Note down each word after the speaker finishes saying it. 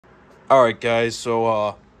All right, guys.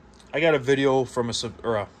 So I got a video from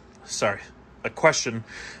a question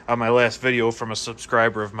on my last video from a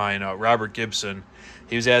subscriber of mine, Robert Gibson.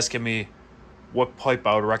 He was asking me what pipe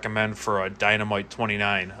I would recommend for a Dynamite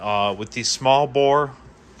 29. With these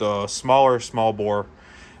the smaller small bore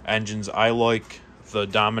engines, I like the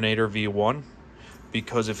Dominator V1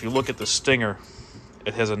 because if you look at the stinger,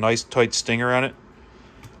 it has a nice tight stinger on it.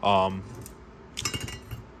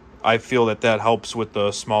 I feel that helps with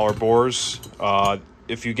the smaller bores.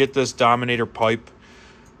 If you get this Dominator pipe,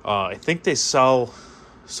 I think they sell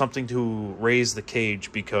something to raise the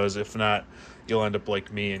cage, because if not, you'll end up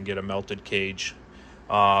like me and get a melted cage.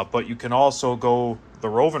 But you can also go the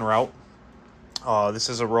Rovin route. This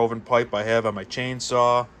is a Rovin pipe I have on my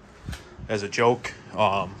chainsaw as a joke.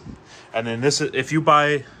 And then if you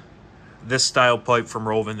buy this style pipe from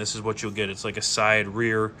Rovin, this is what you'll get. It's like a side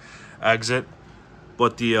rear exit,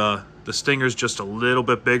 but the stinger's just a little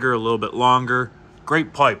bit bigger, a little bit longer.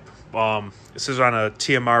 Great pipe. This is on a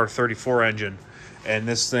TMR 34 engine, and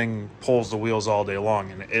this thing pulls the wheels all day long,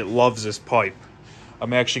 and it loves this pipe.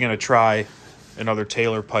 I'm actually going to try another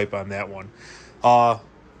Taylor pipe on that one.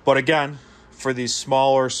 But again, for these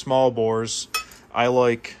small bores, I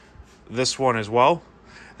like this one as well.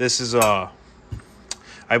 This is I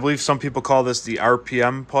believe some people call this the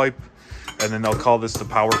RPM pipe, and then they'll call this the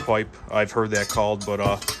power pipe. I've heard that called, but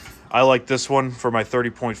I like this one for my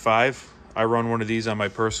 30.5. I run one of these on my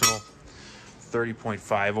personal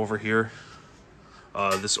 30.5 over here.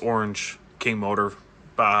 This orange King motor.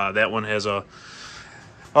 That one has an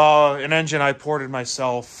engine I ported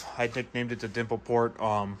myself. I nicknamed it the Dimple Port.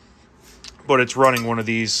 But it's running one of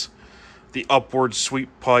these, the upward sweep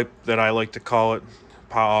pipe that I like to call it,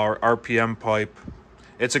 power RPM pipe.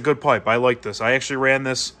 It's a good pipe. I like this. I actually ran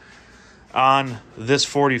this on this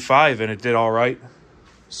 45 and it did all right.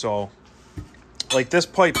 So, like this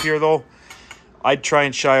pipe here though, I'd try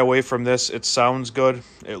and shy away from this. It sounds good,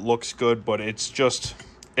 it looks good, but it's just,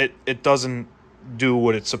 it doesn't do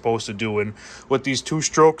what it's supposed to do. And with these two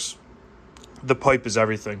strokes, the pipe is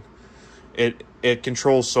everything. It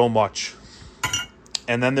controls so much.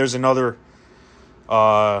 And then there's another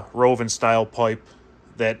Rovin style pipe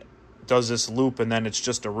that does this loop, and then it's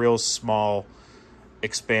just a real small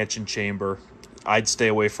expansion chamber. I'd stay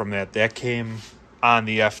away from that. That came on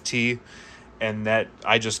the FT, and that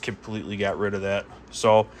I just completely got rid of that.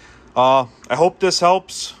 So I hope this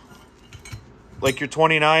helps. Like your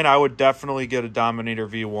 29, I would definitely get a Dominator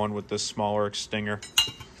V1 with this smaller stinger.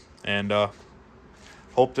 And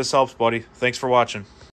hope this helps, buddy. Thanks for watching.